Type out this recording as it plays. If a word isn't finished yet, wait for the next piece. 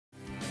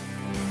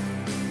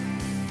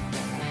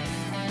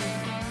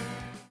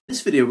In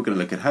this video we're going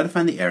to look at how to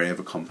find the area of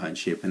a compound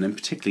shape, and in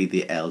particularly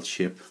the L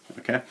shape.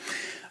 Okay,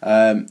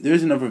 there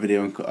is another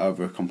video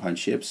over compound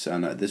shapes,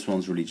 and this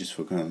one's really just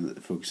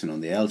focusing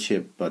on the L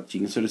shape, but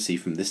you can sort of see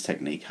from this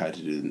technique how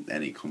to do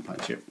any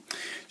compound shape.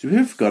 So here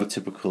we've got a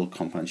typical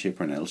compound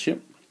shape or an L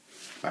shape,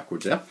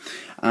 backwards there,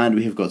 and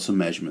we have got some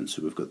measurements.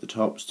 So we've got the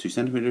top's 2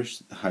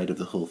 centimeters, the height of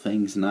the whole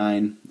thing's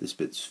 9, this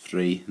bit's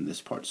 3, and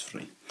this part's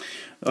 3.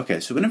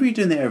 Okay, so whenever you're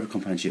doing the area of a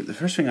compound shape, the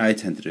first thing I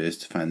tend to do is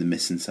to find the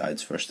missing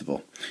sides first of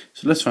all.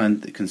 So let's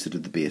consider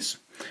the base.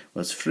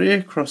 Well, it's 3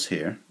 across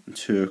here and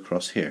 2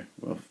 across here.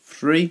 Well,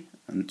 3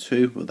 and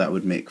 2, well, that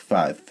would make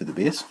 5 for the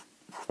base,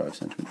 5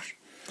 centimeters.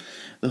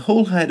 The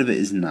whole height of it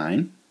is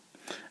 9,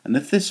 and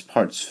if this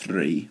part's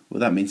 3,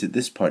 well, that means that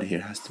this part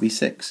here has to be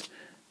 6.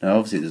 Now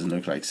obviously it doesn't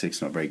look like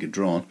 6, not very good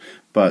drawn,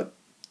 but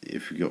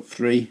if we got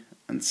 3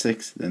 and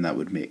 6, then that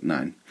would make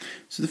 9.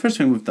 So the first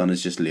thing we've done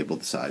is just label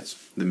the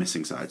sides, the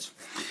missing sides.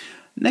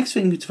 Next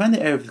thing, to find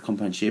the area of the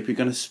compound shape, you're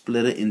going to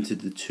split it into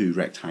the 2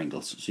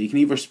 rectangles. So you can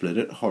either split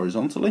it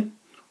horizontally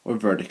or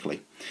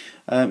vertically.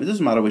 It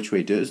doesn't matter which way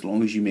you do it, as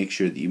long as you make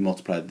sure that you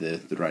multiply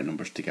the right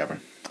numbers together.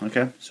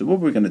 Okay, so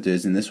what we're going to do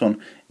is in this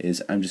one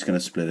is I'm just going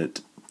to split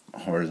it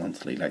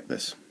horizontally like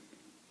this.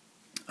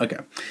 Okay,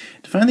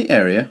 to find the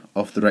area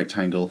of the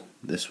rectangle,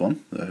 this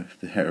one, the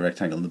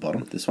rectangle in the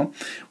bottom, this one,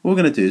 what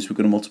we're going to do is we're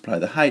going to multiply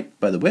the height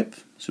by the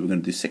width. So we're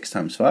going to do 6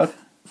 times 5,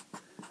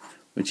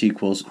 which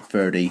equals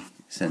 30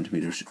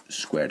 centimeters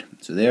squared.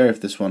 So the area of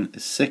this one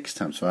is 6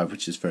 times 5,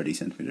 which is 30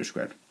 centimeters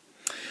squared.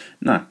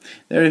 Now,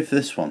 the area of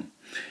this one,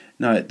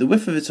 now the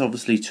width of it's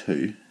obviously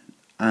 2,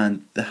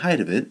 and the height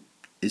of it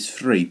is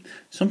 3.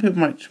 Some people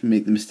might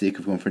make the mistake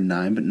of going for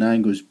 9, but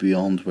 9 goes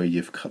beyond where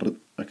you've cut it.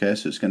 Okay,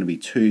 so it's going to be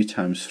 2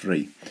 times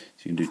 3. So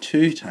you can do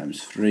 2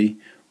 times 3,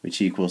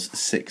 which equals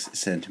 6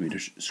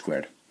 centimeters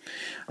squared.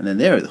 And then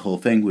the area of the whole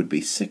thing would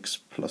be 6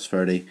 plus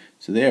 30,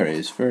 so the area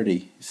is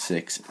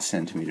 36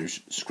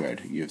 centimeters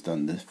squared. You've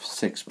done the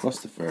 6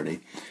 plus the 30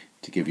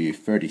 to give you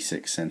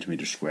 36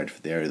 centimeters squared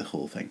for the area of the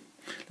whole thing.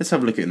 Let's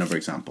have a look at another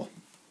example.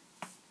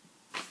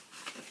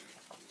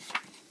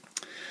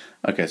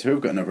 Okay, so here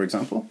we've got another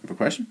example of a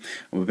question,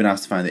 and we've been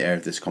asked to find the area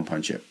of this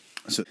compound shape.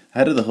 So the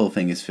height of the whole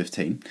thing is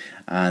 15,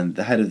 and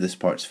the height of this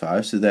part is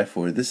 5, so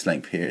therefore this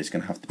length here is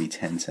going to have to be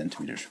 10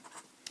 centimeters.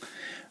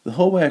 The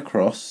whole way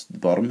across the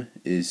bottom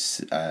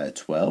is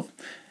 12.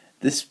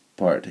 This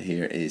part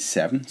here is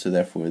 7, so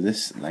therefore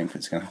this length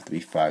is going to have to be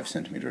 5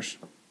 centimeters.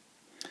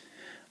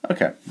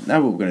 Okay,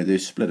 now what we're going to do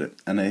is split it,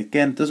 and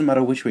again, it doesn't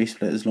matter which way you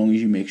split it as long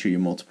as you make sure you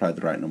multiply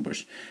the right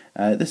numbers.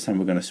 This time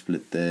we're going to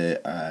split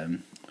the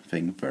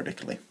thing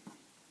vertically.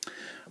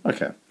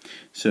 Okay,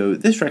 so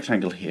this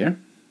rectangle here,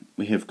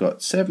 we have got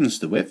 7's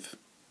the width,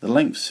 the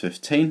length's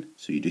 15,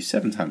 so you do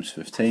 7 times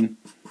 15,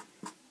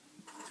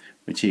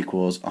 which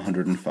equals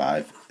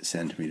 105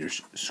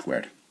 centimeters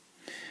squared.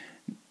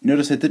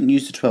 Notice I didn't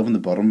use the 12 on the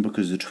bottom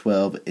because the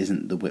 12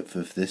 isn't the width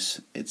of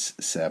this, it's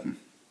 7.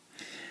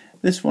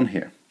 This one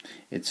here,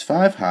 it's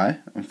 5 high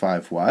and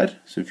 5 wide,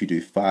 so if you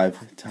do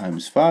 5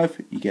 times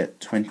 5, you get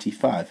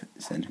 25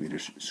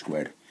 centimeters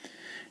squared.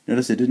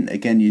 Notice I didn't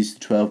again use the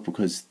 12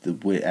 because the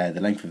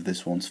length of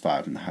this one's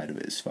 5 and the height of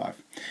it is 5.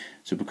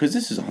 So because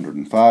this is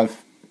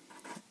 105,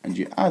 and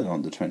you add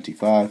on the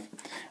 25,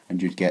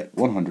 and you'd get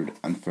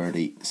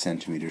 130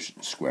 centimeters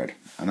squared.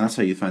 And that's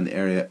how you find the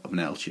area of an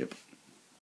L shape.